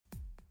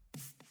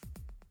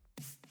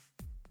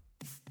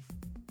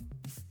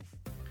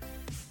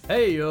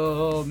Hey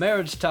yo,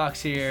 Marriage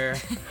Talks here.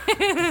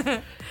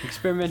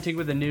 Experimenting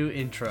with a new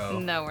intro.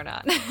 No, we're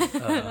not.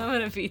 I'm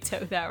going to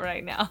veto that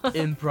right now.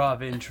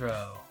 Improv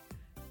intro.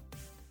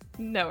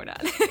 No, we're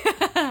not.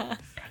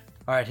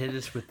 Alright, hit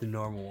us with the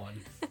normal one.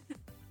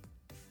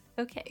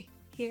 Okay,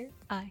 here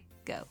I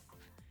go.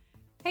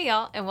 Hey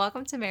y'all, and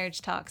welcome to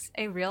Marriage Talks,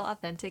 a real,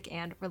 authentic,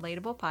 and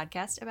relatable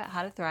podcast about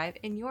how to thrive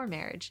in your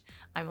marriage.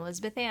 I'm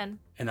Elizabeth Ann.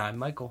 And I'm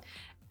Michael.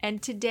 And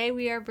today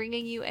we are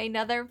bringing you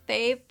another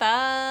Fave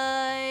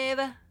 5.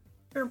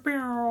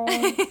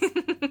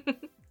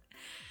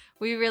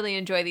 We really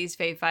enjoy these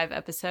Fave 5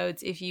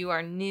 episodes. If you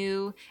are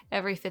new,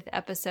 every 5th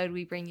episode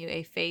we bring you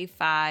a Fave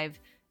 5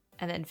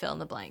 and then fill in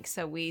the blank.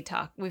 So we've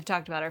talked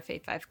about our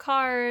Fave 5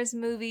 cars,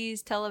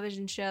 movies,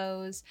 television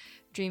shows,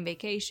 dream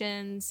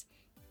vacations,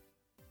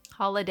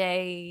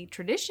 holiday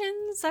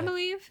traditions, I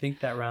believe. I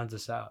think that rounds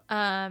us out.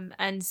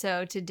 And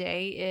so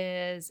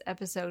today is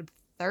episode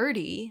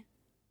 30.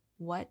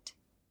 What?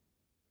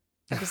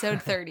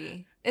 Episode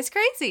 30. It's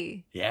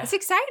crazy. Yeah. It's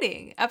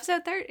exciting.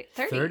 Episode 30.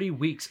 30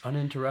 weeks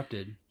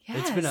uninterrupted. Yes.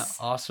 It's been an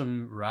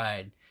awesome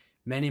ride.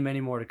 Many,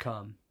 many more to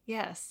come.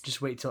 Yes.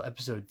 Just wait till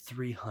episode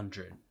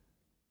 300.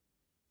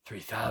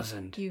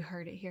 3,000. You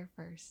heard it here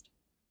first.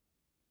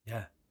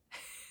 Yeah.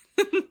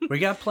 We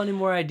got plenty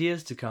more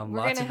ideas to come. We're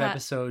Lots gonna of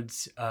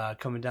episodes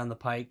coming down the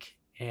pike.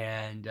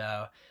 And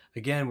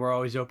again, we're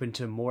always open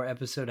to more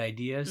episode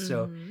ideas.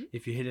 So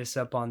if you hit us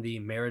up on the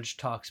Marriage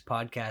Talks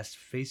Podcast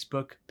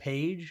Facebook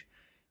page,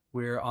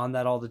 we're on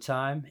that all the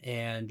time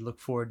and look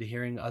forward to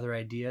hearing other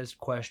ideas,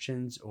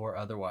 questions, or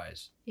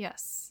otherwise.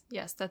 Yes.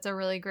 Yes, that's a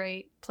really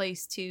great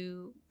place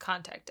to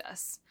contact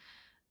us.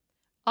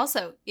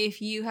 Also,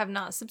 if you have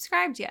not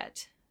subscribed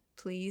yet,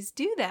 please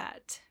do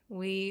that.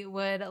 We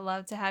would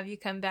love to have you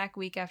come back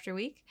week after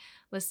week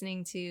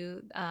listening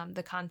to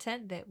the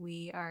content that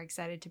we are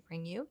excited to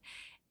bring you.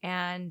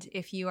 And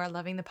if you are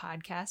loving the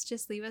podcast,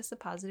 just leave us a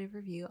positive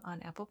review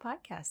on Apple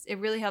Podcasts. It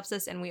really helps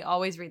us, and we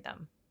always read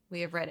them.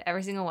 We have read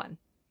every single one.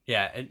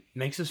 Yeah, it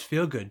makes us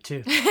feel good,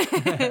 too.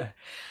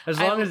 As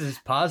long as it's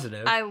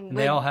positive. And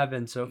they all have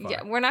been so far.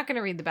 Yeah, we're not going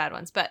to read the bad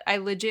ones, but I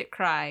legit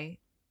cry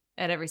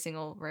at every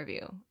single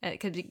review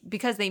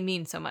because they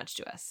mean so much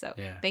to us. So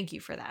Thank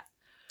you for that.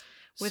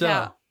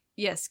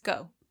 Yes,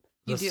 go.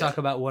 Let's talk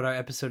about what our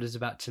episode is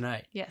about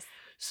tonight. Yes.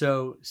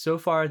 So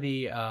far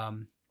the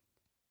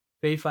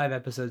Fave 5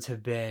 episodes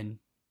have been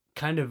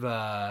kind of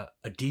a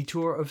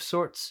detour of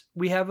sorts.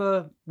 We have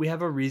a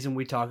reason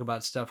we talk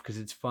about stuff because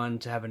it's fun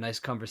to have a nice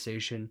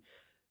conversation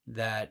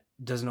that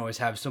doesn't always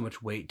have so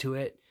much weight to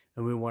it.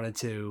 And we wanted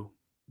to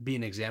be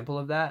an example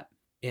of that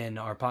in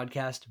our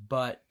podcast.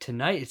 But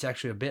tonight it's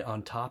actually a bit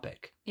on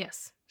topic.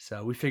 Yes.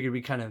 So we figured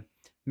we kind of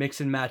mix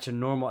and match a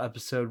normal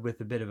episode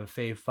with a bit of a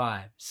Fave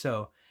 5.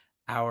 So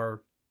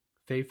our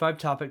Fave 5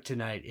 topic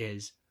tonight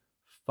is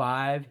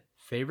 5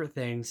 favorite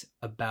things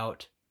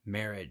about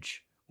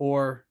marriage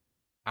or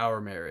our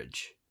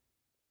marriage.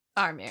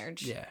 Our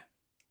marriage. Yeah.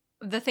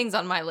 The things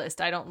on my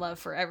list I don't love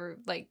forever,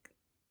 like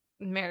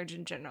marriage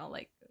in general.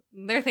 Like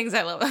there are things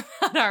I love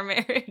about our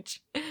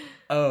marriage.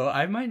 Oh,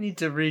 I might need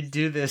to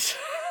redo this.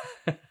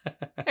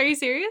 Are you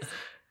serious?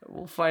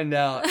 We'll find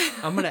out.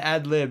 I'm going to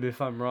ad lib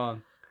if I'm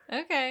wrong.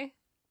 Okay.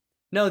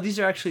 No, these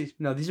are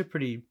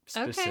pretty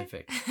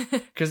specific.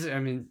 Because, I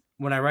mean,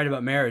 when I write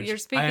about marriage... You're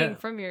speaking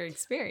from your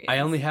experience. I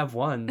only have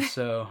one,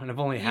 and I've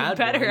only had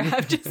one. You better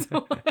have just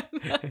one.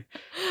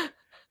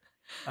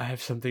 I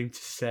have something to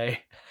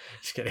say.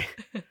 Just kidding.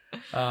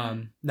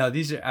 No,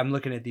 I'm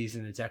looking at these,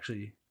 and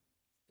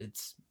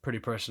it's pretty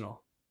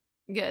personal.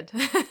 Good.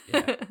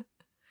 Yeah.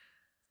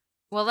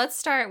 Well, let's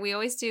start. We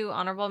always do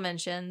honorable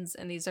mentions,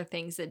 and these are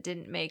things that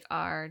didn't make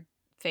our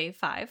Fave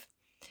 5.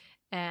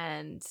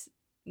 And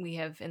we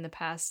have in the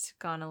past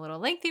gone a little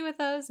lengthy with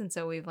those, and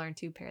so we've learned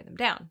to pare them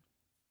down.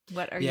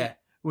 What are you? Yeah,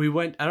 we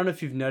went. I don't know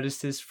if you've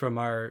noticed this from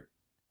our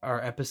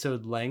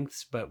episode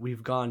lengths, but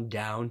we've gone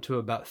down to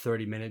about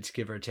 30 minutes,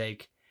 give or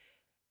take.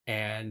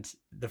 And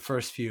the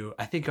first few,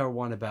 I think our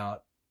one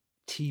about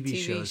TV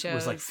shows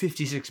was like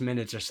 56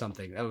 minutes or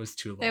something. That was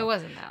too long. It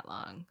wasn't that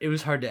long. It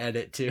was hard to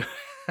edit too.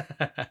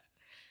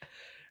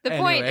 The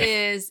point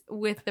is,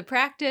 with the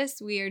practice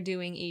we are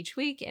doing each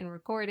week and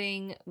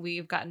recording,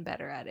 we've gotten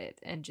better at it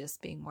and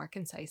just being more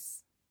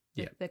concise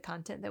with the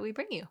content that we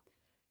bring you.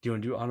 Do you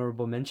want to do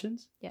honorable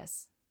mentions?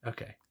 Yes.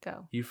 Okay.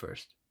 Go. You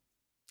first.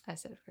 I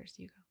said it first.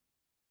 You go.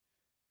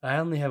 I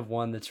only have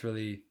one that's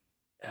really,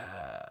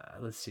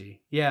 let's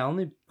see. Yeah,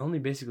 only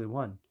basically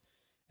one.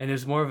 And it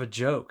was more of a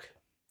joke.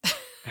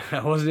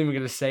 I wasn't even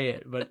going to say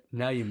it, but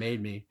now you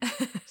made me.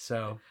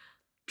 So,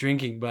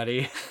 drinking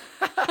buddy.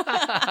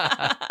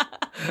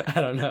 I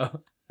don't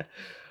know.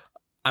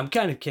 I'm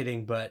kind of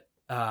kidding, but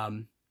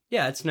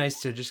yeah, it's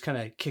nice to just kind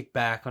of kick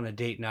back on a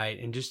date night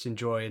and just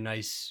enjoy a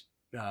nice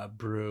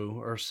brew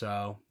or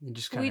so. And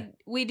just kind of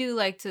we do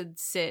like to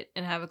sit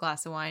and have a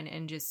glass of wine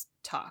and just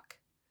talk.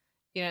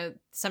 You know,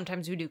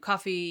 sometimes we do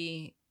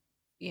coffee.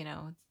 You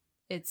know,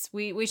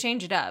 we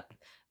change it up,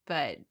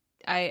 but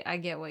I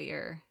get what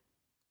you're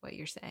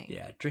saying.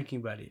 Yeah,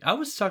 drinking buddy. I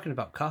was talking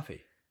about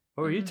coffee.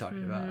 What were you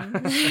talking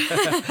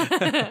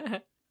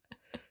about?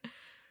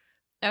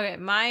 Okay,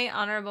 my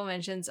honorable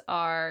mentions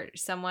are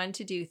someone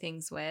to do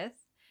things with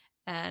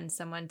and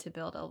someone to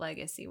build a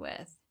legacy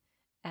with.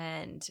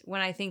 And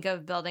when I think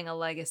of building a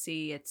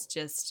legacy, it's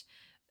just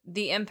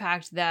the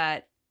impact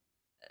that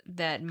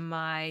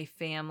my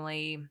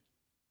family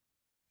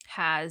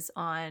has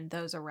on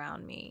those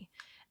around me.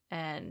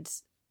 And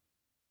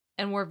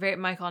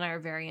Michael and I are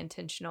very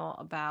intentional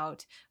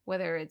about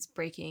whether it's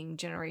breaking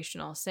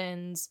generational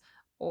sins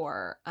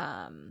or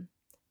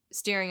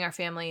steering our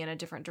family in a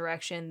different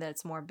direction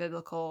that's more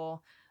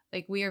biblical.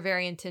 Like, we are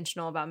very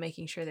intentional about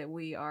making sure that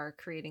we are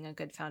creating a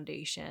good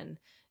foundation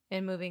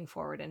and moving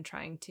forward and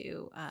trying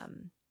to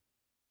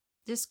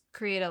just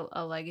create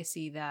a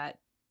legacy that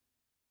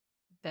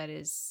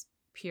is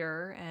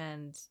pure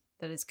and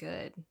that is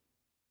good.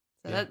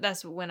 So Yeah.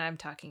 that's when I'm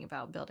talking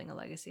about building a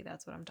legacy.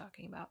 That's what I'm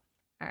talking about.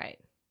 All right.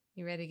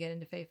 You ready to get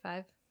into Faith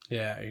 5?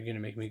 Yeah, are you going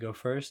to make me go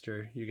first,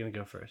 or you're going to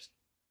go first?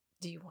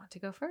 Do you want to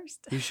go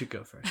first? You should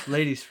go first.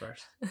 Ladies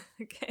first.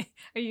 Okay.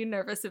 Are you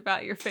nervous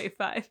about your Faith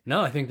 5?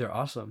 No, I think they're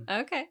awesome.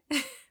 Okay.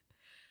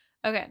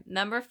 Okay.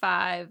 Number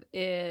 5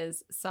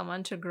 is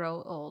someone to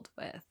grow old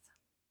with.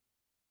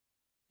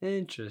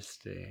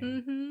 Interesting.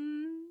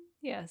 Mm-hmm.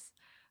 Yes.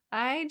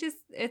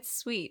 It's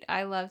sweet.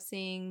 I love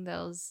seeing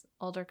those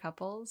older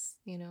couples,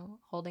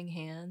 holding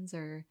hands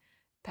or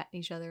patting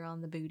each other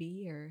on the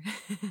booty or,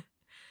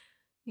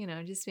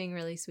 just being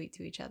really sweet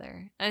to each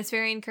other. And it's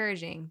very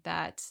encouraging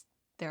that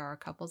there are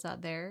couples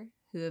out there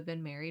who have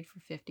been married for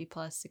 50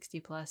 plus, 60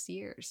 plus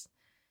years.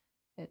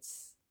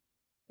 It's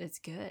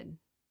good.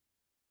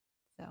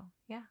 So,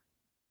 yeah,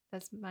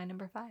 that's my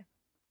number 5.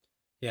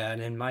 Yeah,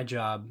 and in my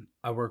job,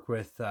 I work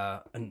with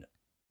an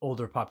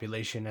older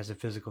population as a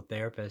physical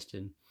therapist,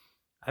 and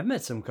I've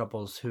met some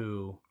couples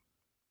who,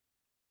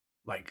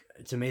 like,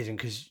 it's amazing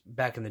because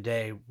back in the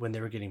day when they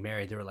were getting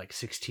married, they were like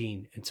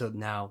 16, and so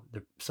now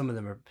some of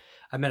them are.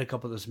 I met a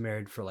couple that was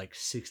married for like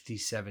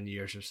 67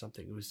 years or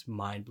something. It was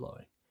mind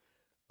blowing.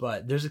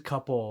 But there's a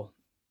couple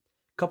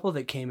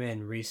that came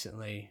in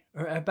recently,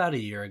 or about a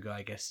year ago,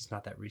 I guess. It's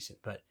not that recent,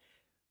 but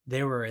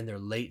they were in their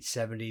late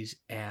 70s,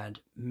 and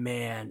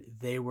man,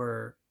 they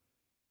were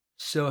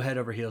so head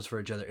over heels for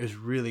each other. It was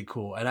really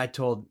cool. And I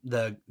told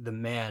the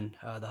man,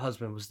 the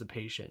husband was the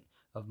patient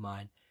of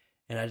mine,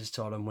 and I just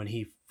told him when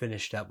he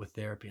finished up with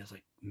therapy, I was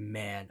like,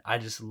 man, I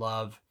just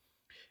love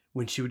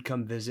when she would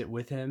come visit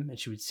with him and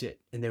she would sit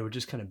and they would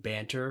just kind of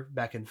banter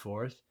back and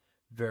forth.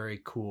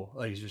 Very cool.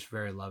 Like, he's just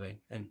very loving,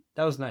 and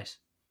that was nice.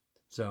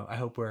 So I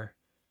hope we're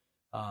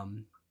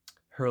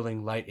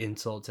hurling light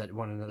insults at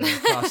one another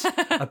across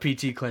a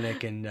PT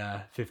clinic in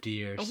 50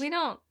 years. We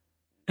don't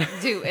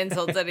do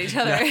insults at each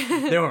other.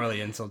 No, they weren't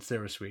really insults. They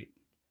were sweet.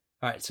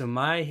 All right. So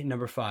my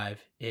number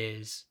 5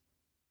 is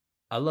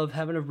I love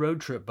having a road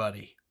trip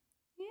buddy.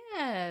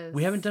 Yes.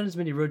 We haven't done as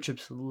many road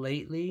trips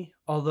lately,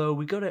 although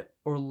we go to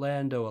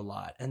Orlando a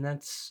lot, and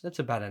that's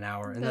about an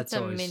hour, and that's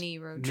a always mini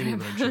road mini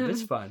trip. road trip.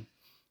 It's fun.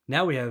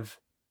 Now we have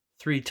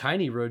 3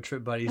 tiny road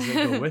trip buddies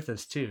that go with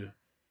us too.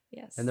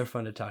 Yes. And they're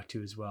fun to talk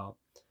to as well.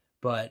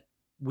 But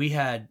we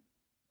had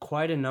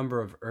quite a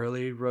number of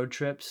early road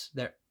trips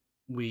that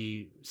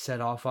we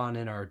set off on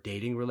in our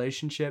dating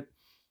relationship.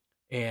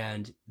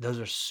 And those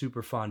are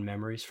super fond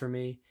memories for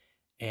me.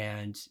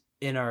 And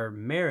in our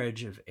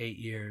marriage of 8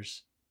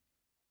 years,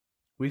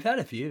 we've had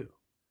a few.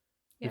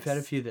 Yes. We've had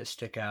a few that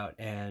stick out.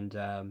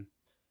 And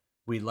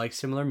we like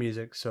similar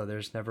music, so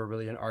there's never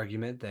really an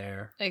argument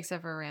there.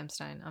 Except for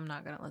Rammstein. I'm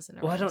not going to listen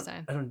to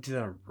Rammstein. I don't do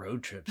that on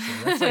road trips.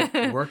 So that's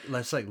like work.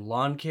 That's like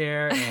lawn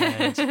care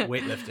and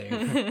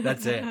weightlifting.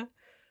 That's it.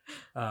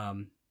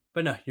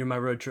 But no, you're my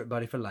road trip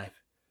buddy for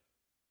life.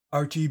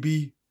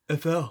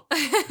 RTBFL.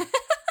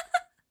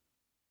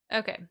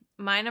 Okay.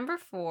 My number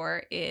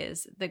 4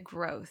 is the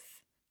growth.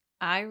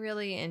 I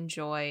really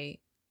enjoy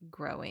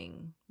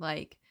growing,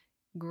 like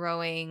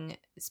growing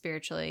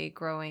spiritually,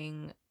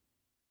 growing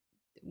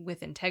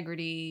with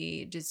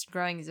integrity, just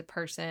growing as a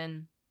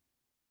person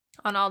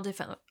on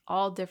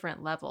all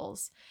different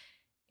levels.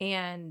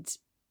 And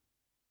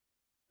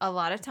a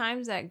lot of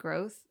times that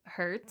growth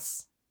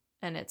hurts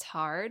and it's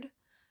hard,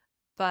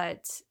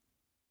 but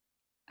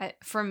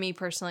for me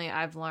personally,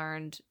 I've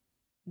learned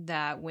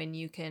that when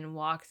you can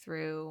walk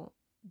through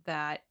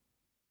that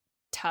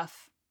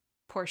tough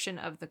portion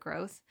of the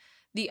growth,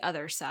 the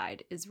other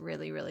side is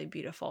really, really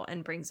beautiful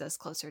and brings us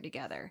closer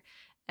together.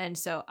 And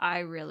so I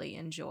really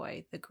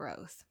enjoy the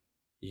growth.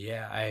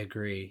 Yeah, I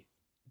agree.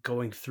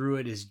 Going through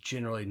it is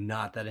generally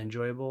not that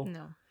enjoyable.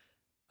 No.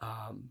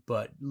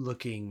 But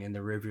looking in the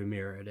rearview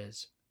mirror, it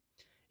is.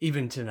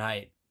 Even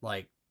tonight,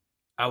 like,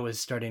 I was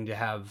starting to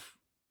have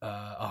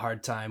a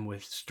hard time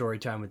with story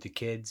time with the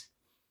kids,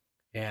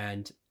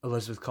 and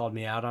Elizabeth called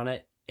me out on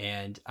it,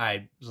 and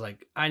I was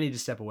like, I need to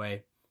step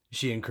away.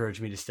 She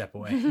encouraged me to step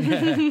away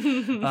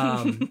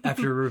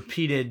after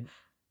repeated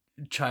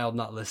child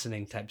not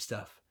listening type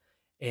stuff.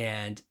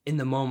 And in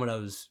the moment, I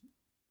was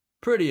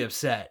pretty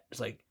upset. It's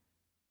like,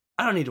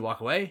 I don't need to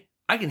walk away.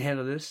 I can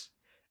handle this.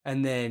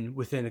 And then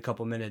within a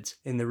couple minutes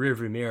in the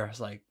rearview mirror, I was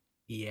like,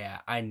 yeah,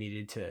 I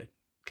needed to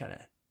kind of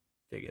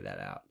figure that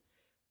out.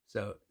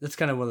 So that's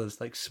kind of one of those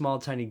like small,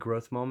 tiny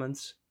growth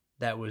moments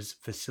that was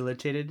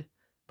facilitated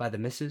by the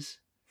missus.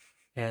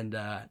 And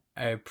I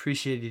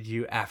appreciated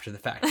you after the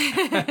fact.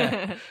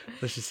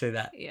 Let's just say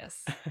that.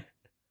 Yes.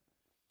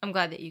 I'm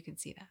glad that you can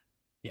see that.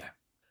 Yeah.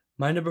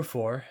 My number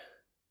 4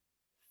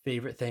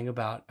 favorite thing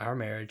about our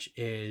marriage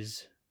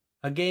is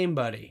a game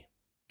buddy,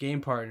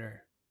 game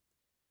partner.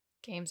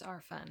 Games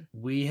are fun.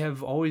 We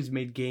have always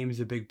made games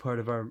a big part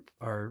of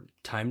our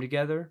time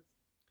together.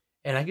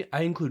 And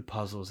I include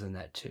puzzles in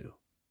that too.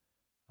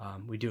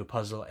 We do a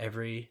puzzle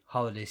every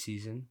holiday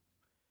season.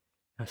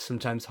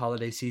 Sometimes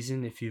holiday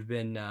season, if you've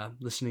been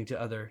listening to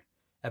other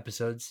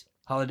episodes,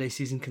 holiday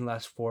season can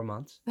last 4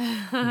 months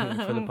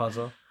for the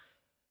puzzle.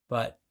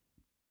 But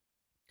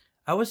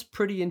I was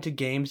pretty into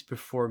games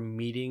before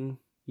meeting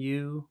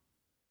you,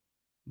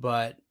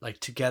 but like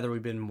together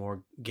we've been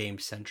more game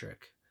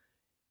centric.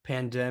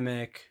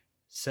 Pandemic,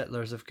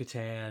 Settlers of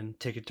Catan,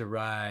 Ticket to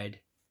Ride,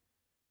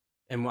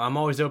 and I'm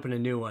always open to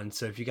new ones.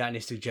 So if you got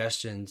any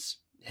suggestions,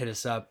 hit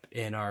us up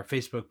in our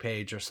Facebook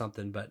page or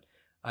something. But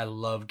I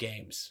love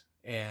games,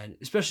 and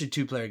especially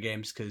 2-player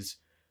games, because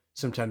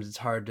sometimes it's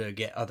hard to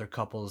get other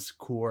couples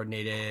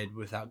coordinated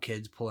without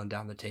kids pulling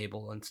down the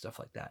table and stuff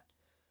like that.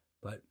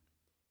 But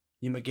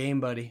you're my game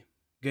buddy,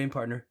 game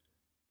partner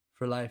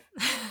for life.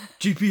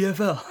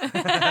 GPFL.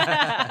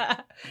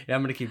 Yeah,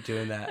 I'm going to keep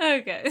doing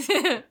that.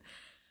 Okay.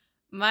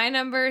 My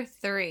number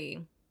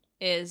 3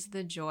 is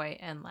the joy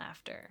and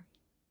laughter.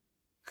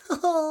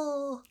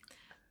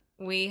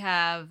 We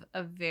have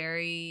a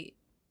very,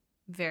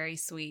 very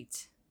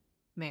sweet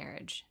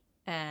marriage,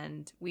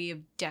 and we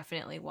have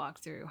definitely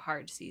walked through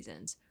hard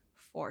seasons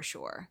for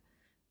sure.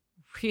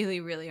 Really,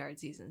 really hard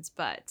seasons.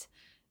 But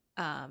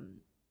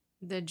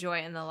the joy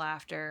and the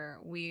laughter,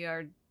 we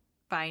are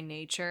by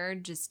nature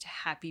just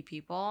happy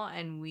people,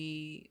 and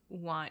we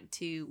want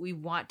to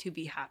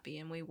be happy,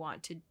 and we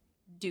want to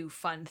do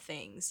fun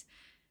things.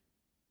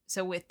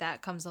 So with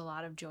that comes a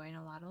lot of joy and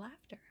a lot of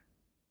laughter.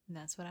 And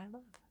that's what I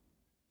love.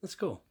 That's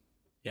cool.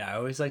 Yeah, I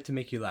always like to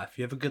make you laugh.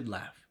 You have a good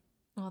laugh.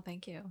 Well,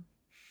 thank you.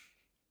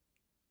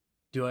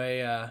 Do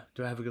I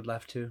have a good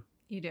laugh too?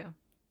 You do.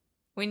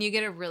 When you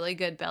get a really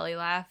good belly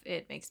laugh,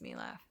 it makes me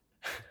laugh.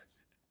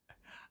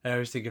 I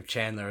always think of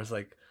Chandler as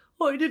like,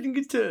 oh, I didn't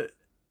get to,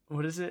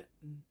 what is it?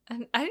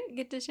 And I didn't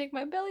get to shake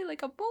my belly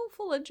like a bowl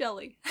full of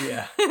jelly.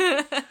 Yeah.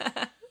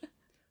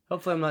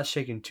 Hopefully I'm not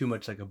shaking too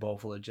much like a bowl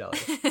full of jelly.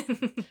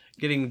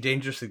 Getting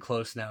dangerously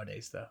close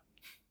nowadays, though.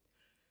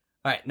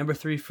 All right, number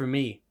 3 for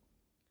me.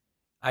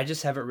 I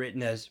just have it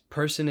written as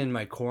person in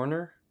my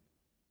corner.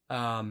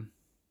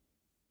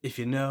 If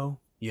you know,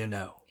 you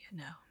know. You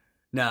know.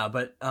 No,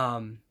 but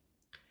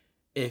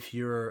if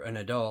you're an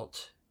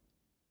adult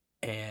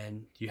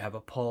and you have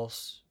a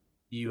pulse,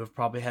 you have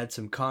probably had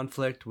some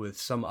conflict with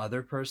some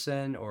other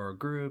person or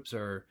groups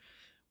or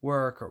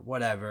work or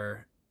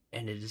whatever.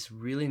 And it is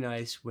really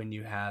nice when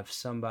you have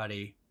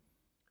somebody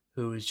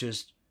who is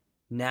just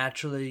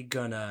naturally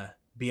gonna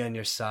be on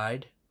your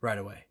side right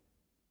away.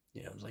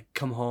 You know, like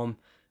come home,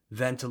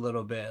 vent a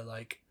little bit,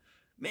 like,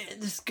 man,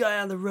 this guy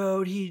on the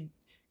road, he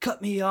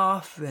cut me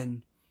off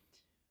and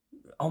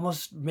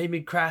almost made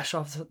me crash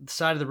off the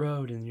side of the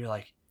road. And you're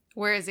like,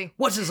 where is he?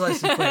 What's his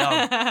license plate?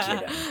 Oh,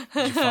 get him.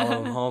 Did you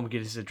follow him home,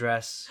 get his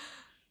address?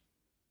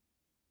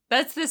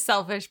 That's the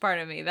selfish part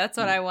of me. That's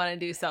what I want to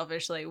do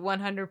selfishly.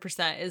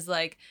 100% is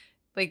like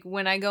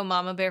when I go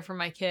mama bear for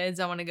my kids,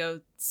 I want to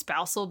go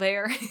spousal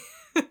bear.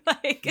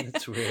 Like,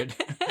 that's weird.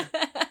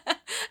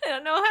 I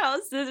don't know how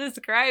else to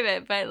describe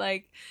it, but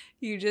like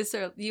you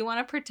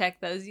want to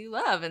protect those you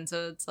love. And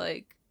so it's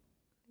like,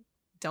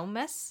 don't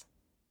mess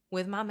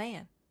with my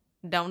man.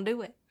 Don't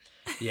do it.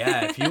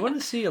 Yeah, if you want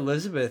to see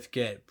Elizabeth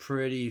get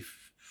pretty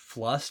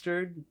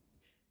flustered,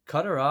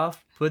 cut her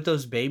off. Put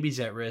those babies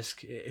at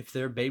risk. If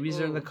their babies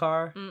are in the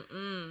car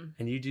and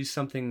you do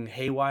something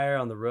haywire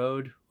on the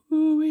road,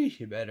 ooh-wee,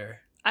 you better.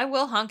 I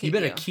will honk at you. You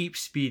better keep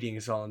speeding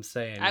is all I'm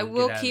saying. I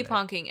will keep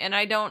honking. And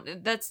I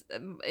don't, that's,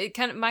 it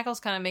kind of, Michael's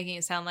kind of making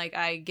it sound like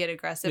I get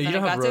aggressive. No, you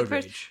don't have road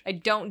rage. I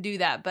don't do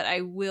that, but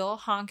I will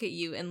honk at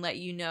you and let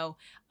you know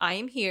I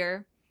am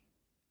here.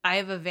 I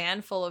have a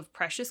van full of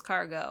precious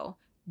cargo.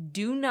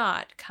 Do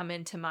not come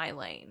into my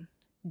lane.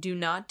 Do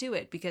not do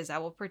it because I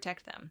will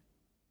protect them.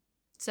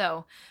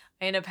 So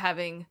I end up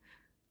having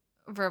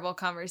verbal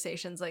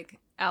conversations like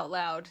out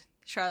loud.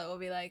 Charlotte will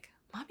be like,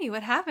 Mommy,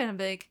 what happened? I'll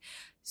be like,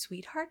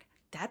 sweetheart,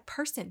 that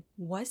person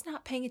was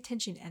not paying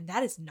attention and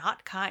that is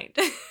not kind.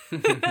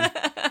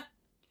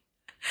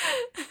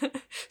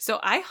 So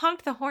I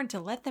honked the horn to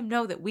let them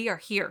know that we are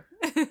here.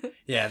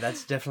 Yeah,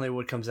 that's definitely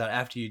what comes out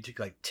after you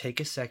take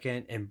a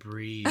second and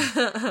breathe,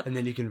 and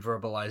then you can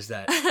verbalize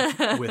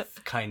that with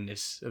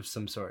kindness of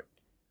some sort.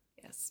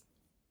 Yes.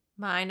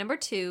 My number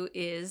 2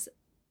 is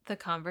the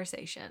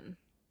conversation.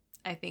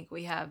 I think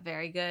we have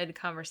very good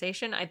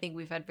conversation. I think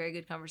we've had very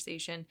good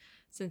conversation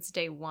since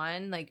day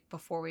 1, like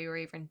before we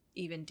were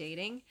even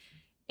dating.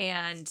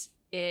 And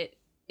it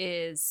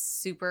is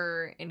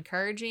super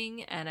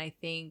encouraging. And I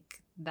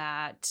think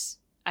that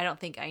I don't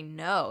think I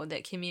know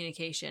that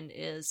communication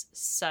is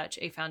such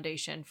a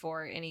foundation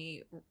for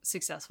any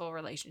successful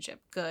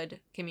relationship. Good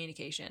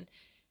communication.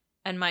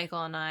 And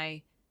Michael and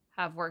I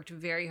have worked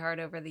very hard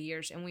over the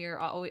years, and we are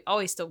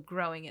always still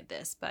growing at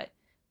this, but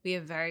we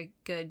have very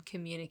good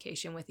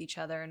communication with each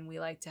other, and we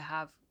like to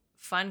have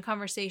fun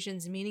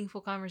conversations,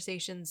 meaningful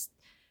conversations.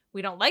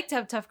 We don't like to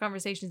have tough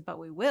conversations, but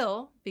we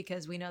will,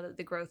 because we know that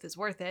the growth is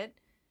worth it.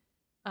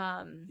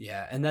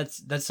 Yeah, and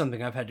that's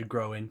something I've had to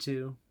grow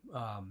into.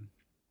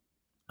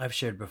 I've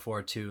shared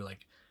before too,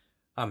 like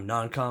I'm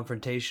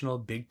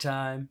non-confrontational big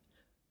time,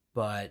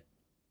 but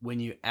when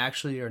you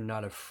actually are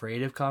not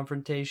afraid of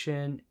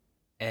confrontation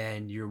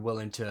and you're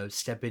willing to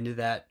step into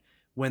that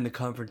when the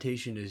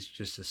confrontation is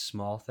just a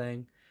small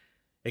thing,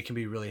 it can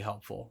be really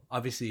helpful.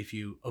 Obviously, if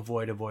you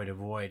avoid,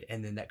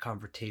 and then that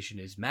confrontation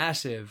is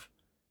massive,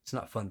 it's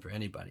not fun for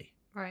anybody.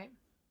 Right.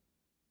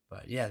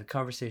 But yeah, the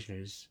conversation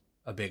is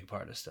a big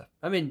part of stuff.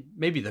 I mean,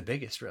 maybe the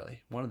biggest,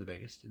 really. One of the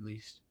biggest, at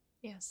least.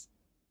 Yes.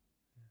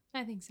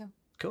 I think so.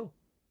 Cool.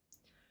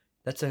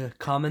 That's a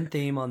common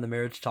theme on the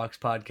Marriage Talks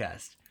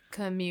podcast.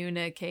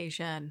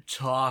 Communication.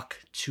 Talk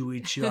to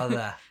each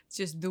other.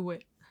 Just do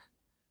it.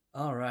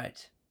 All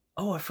right.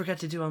 Oh, I forgot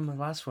to do on my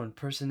last one.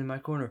 Person in my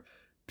corner.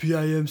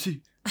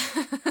 PIMC.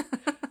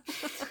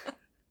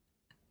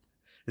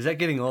 Is that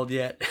getting old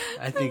yet?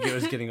 I think it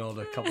was getting old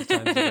a couple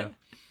times ago.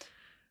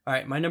 All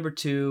right, my number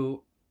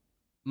 2,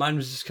 mine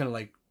was just kind of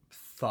like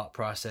thought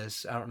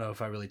process. I don't know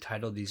if I really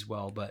titled these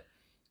well, but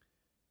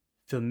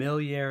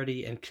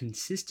familiarity and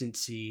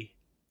consistency,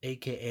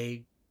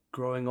 aka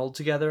growing old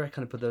together. I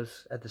kind of put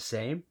those at the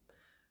same.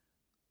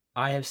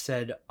 I have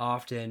said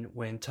often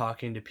when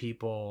talking to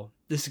people,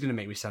 this is going to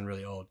make me sound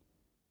really old.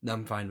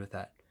 I'm fine with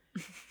that.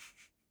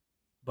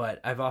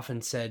 But I've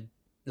often said,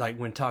 like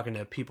when talking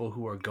to people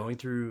who are going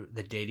through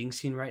the dating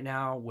scene right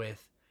now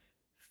with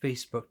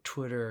Facebook,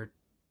 Twitter,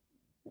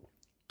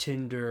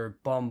 Tinder,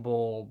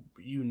 Bumble,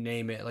 you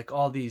name it, like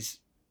all these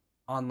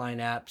online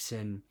apps,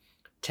 and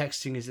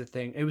texting is a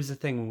thing. It was a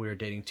thing when we were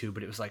dating too,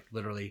 but it was like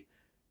literally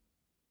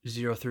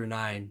 0 through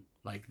 9,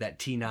 like that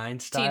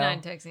T9 style.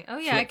 T9 texting. Oh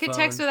yeah, Flip I could phone.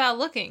 text without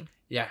looking.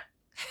 Yeah.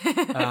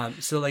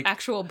 So like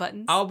actual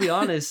buttons. I'll be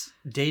honest,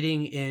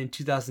 dating in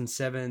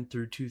 2007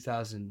 through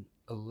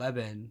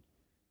 2011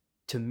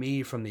 to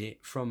me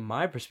from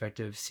my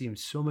perspective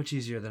seems so much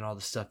easier than all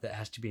the stuff that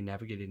has to be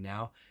navigated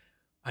now.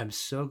 I'm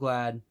so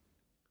glad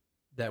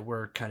that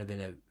we're kind of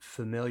in a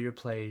familiar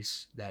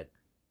place, that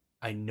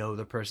I know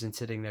the person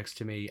sitting next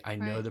to me. I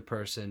know the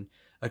person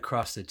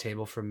across the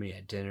table from me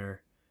at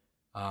dinner.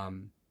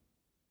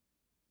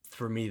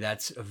 For me,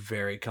 that's a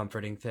very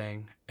comforting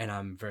thing, and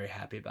I'm very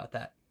happy about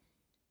that.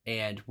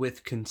 And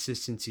with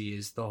consistency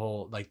is the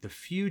whole, like the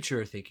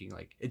future thinking,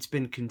 like it's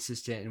been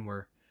consistent and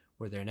we're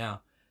there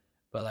now,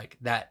 but like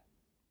that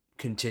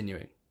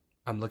continuing,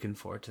 I'm looking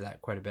forward to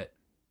that quite a bit.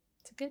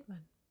 It's a good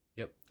one.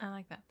 Yep. I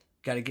like that.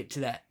 Got to get to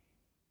that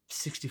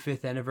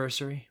 65th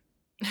anniversary.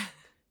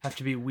 Have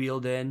to be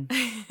wheeled in.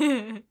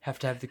 Have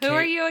to have the cake. Who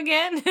are you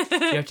again?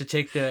 You have to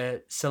take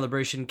the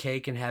celebration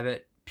cake and have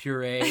it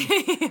puree.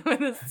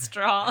 With a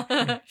straw.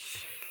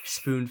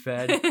 Spoon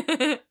fed.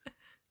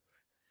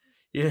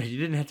 Yeah, you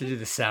didn't have to do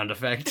the sound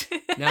effect.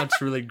 Now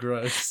it's really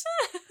gross.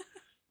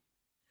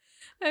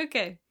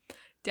 Okay.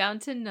 Down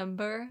to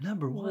number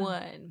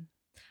 1.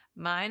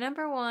 My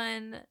number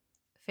 1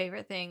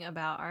 favorite thing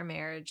about our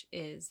marriage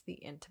is the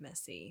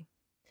intimacy.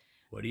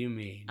 What do you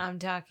mean? I'm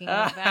talking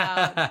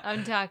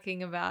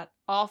about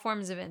all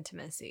forms of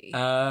intimacy.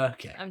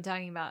 Okay. I'm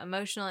talking about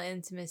emotional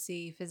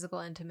intimacy, physical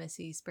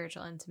intimacy,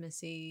 spiritual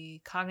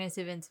intimacy,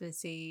 cognitive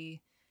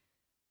intimacy.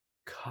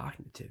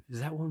 Cognitive.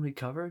 Is that one we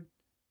covered?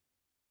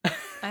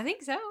 I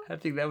think so. I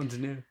think that one's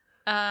new.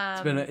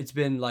 It's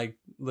been like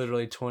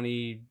literally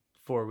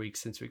 24 weeks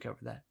since we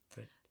covered that.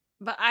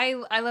 But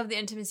I love the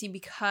intimacy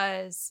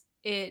because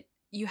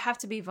you have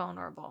to be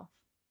vulnerable.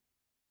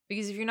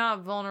 Because if you're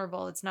not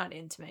vulnerable, it's not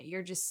intimate.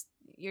 You're just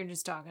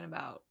talking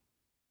about,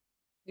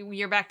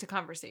 you're back to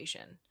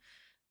conversation.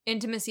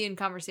 Intimacy and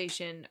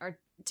conversation are,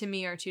 to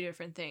me, are two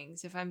different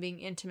things. If I'm being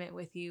intimate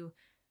with you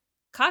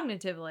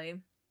cognitively,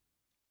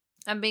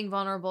 I'm being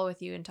vulnerable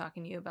with you and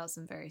talking to you about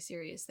some very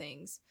serious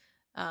things.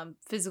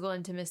 Physical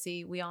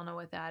intimacy, we all know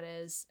what that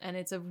is. And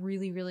it's a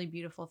really, really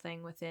beautiful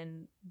thing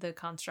within the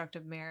construct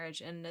of marriage,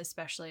 and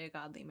especially a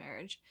godly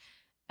marriage.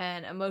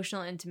 And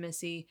emotional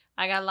intimacy,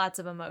 I got lots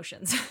of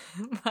emotions.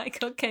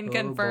 Michael can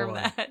confirm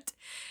that.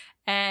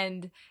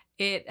 And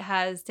it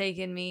has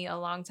taken me a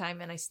long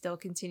time, and I still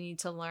continue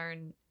to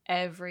learn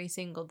every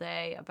single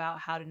day about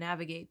how to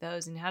navigate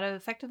those and how to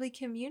effectively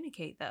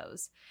communicate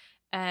those.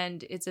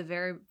 And it's a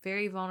very,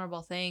 very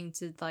vulnerable thing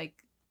to like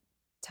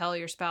tell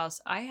your spouse,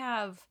 I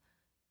have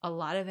a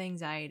lot of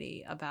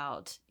anxiety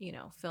about,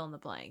 fill in the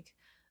blank.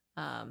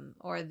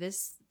 Or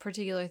this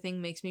particular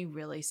thing makes me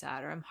really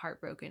sad, or I'm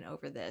heartbroken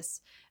over this.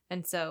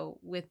 And so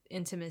with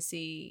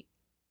intimacy,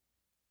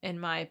 in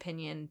my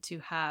opinion, to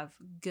have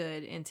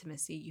good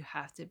intimacy, you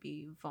have to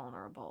be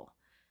vulnerable.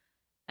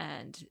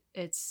 And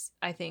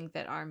I think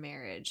that our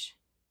marriage,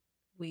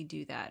 we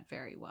do that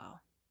very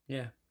well.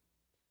 Yeah.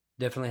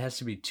 definitely has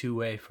to be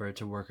two-way for it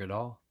to work at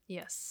all.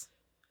 Yes,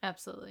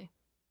 absolutely.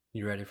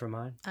 You ready for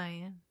mine? I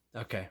am.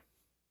 Okay.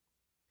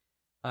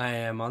 I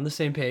am on the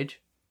same page.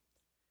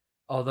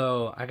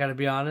 Although, I gotta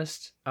be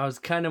honest, I was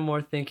kind of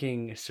more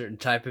thinking a certain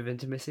type of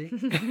intimacy.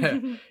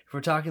 If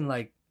we're talking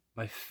like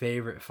my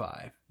favorite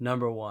 5,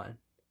 number 1,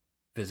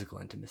 physical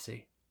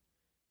intimacy.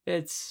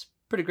 It's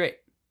pretty great.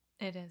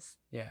 It is.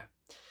 Yeah.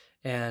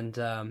 And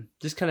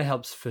just kind of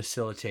helps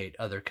facilitate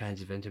other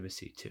kinds of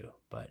intimacy too.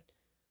 But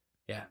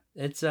yeah,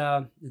 it's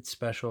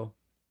special.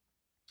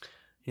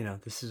 You know,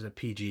 this is a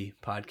PG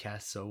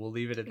podcast, so we'll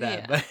leave it at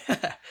that.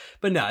 Yeah.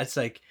 But no, it's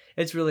like,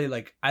 it's really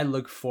like, I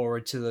look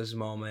forward to those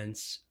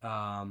moments.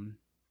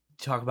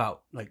 Talk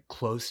about like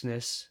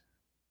closeness.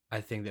 I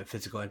think that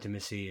physical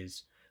intimacy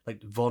is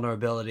like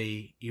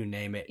vulnerability, you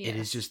name it. It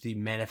is Yes. just the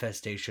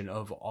manifestation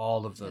of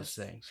all of those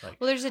things. Like,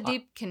 Well, there's a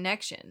deep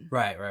connection.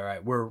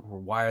 right. We're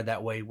wired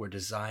that way. We're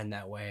designed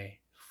that way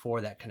for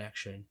that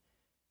connection.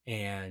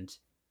 And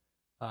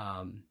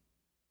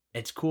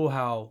it's cool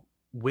how,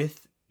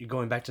 with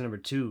going back to number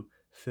 2,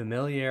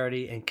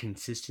 familiarity and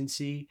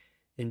consistency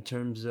in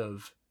terms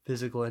of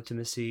physical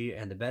intimacy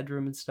and the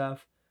bedroom and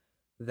stuff,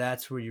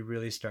 that's where you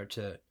really start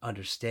to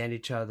understand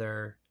each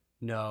other,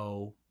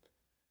 know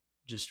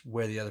just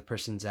where the other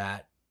person's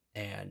at,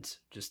 and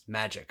just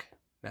magic.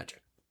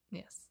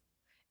 Yes.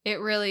 It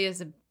really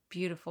is a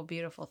beautiful,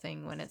 beautiful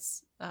thing when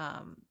it's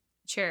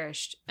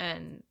cherished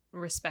and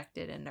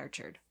respected and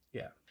nurtured.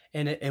 Yeah.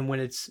 And when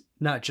it's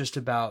not just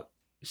about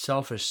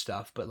selfish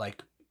stuff, but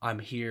like, I'm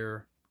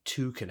here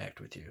to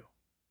connect with you.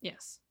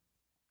 Yes.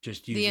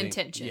 Just using The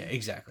intention. Yeah,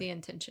 exactly. The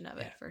intention of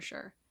it, Yeah. for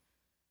sure.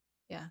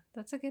 Yeah,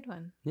 that's a good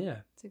one.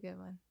 Yeah. It's a good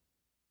one.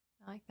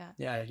 I like that.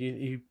 Yeah,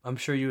 I'm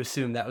sure you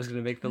assumed that was going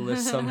to make the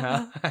list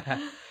somehow. I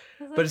was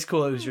But like, it's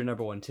cool it was your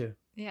number 1 too.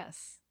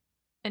 Yes.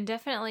 And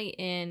definitely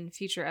in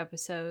future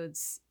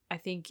episodes, I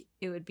think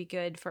it would be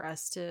good for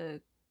us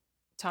to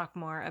talk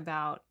more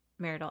about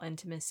marital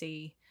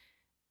intimacy.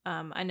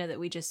 I know that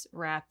we just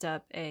wrapped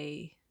up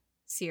a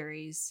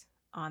series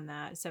on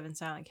that, 7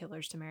 Silent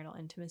Killers to Marital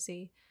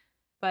Intimacy.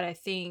 But I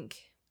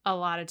think a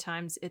lot of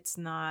times it's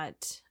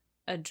not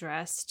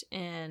addressed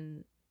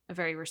in a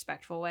very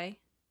respectful way.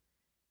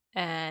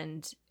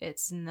 And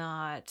it's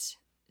not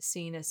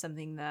seen as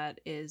something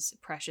that is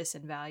precious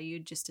and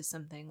valued, just as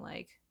something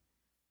like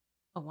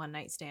a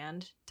one-night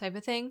stand type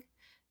of thing,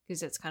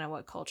 because it's kind of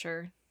what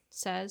culture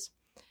says.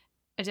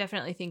 I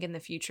definitely think in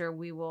the future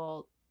we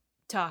will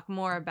talk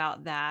more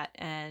about that,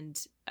 and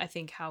I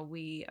think how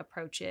we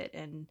approach it,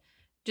 and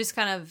just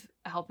kind of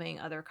helping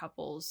other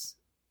couples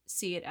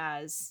see it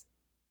as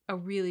a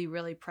really,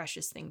 really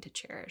precious thing to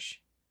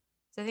cherish.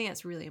 So I think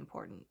that's really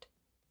important.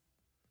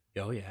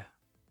 Oh, yeah,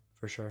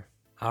 for sure.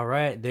 All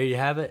right, there you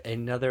have it.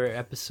 Another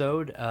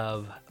episode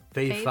of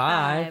Fave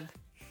 5.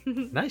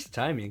 Nice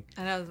timing.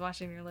 I know, I was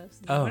watching your lips.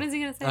 Oh, what is he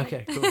going to say?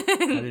 Okay, cool. I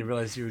didn't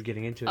realize you were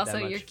getting into it Also,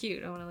 that much. you're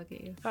cute. I want to look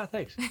at you. Oh,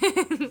 thanks.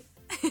 This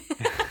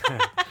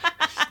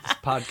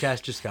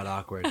podcast just got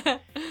awkward.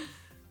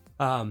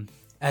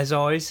 As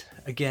always,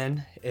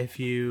 again, if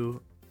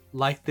you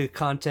like the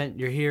content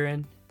you're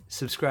hearing,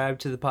 subscribe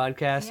to the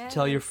podcast.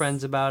 Tell your Yes.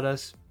 friends about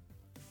us.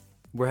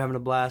 We're having a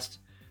blast.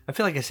 I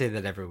feel like I say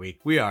that every week.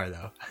 We are,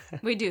 though.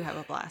 We do have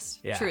a blast.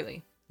 Yeah.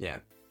 Truly. Yeah.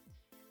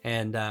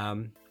 And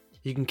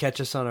you can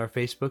catch us on our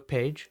Facebook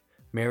page,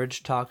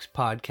 Marriage Talks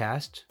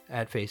Podcast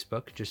at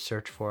Facebook. Just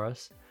search for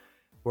us.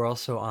 We're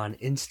also on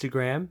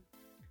Instagram.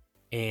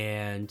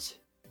 And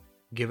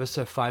give us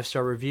a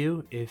 5-star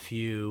review if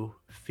you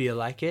feel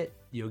like it.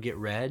 You'll get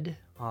read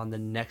on the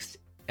next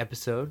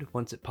episode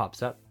once it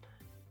pops up.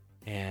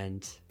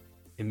 And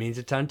it means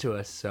a ton to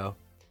us. So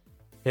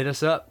hit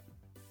us up.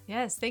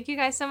 Yes. Thank you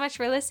guys so much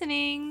for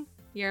listening.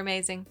 You're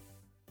amazing.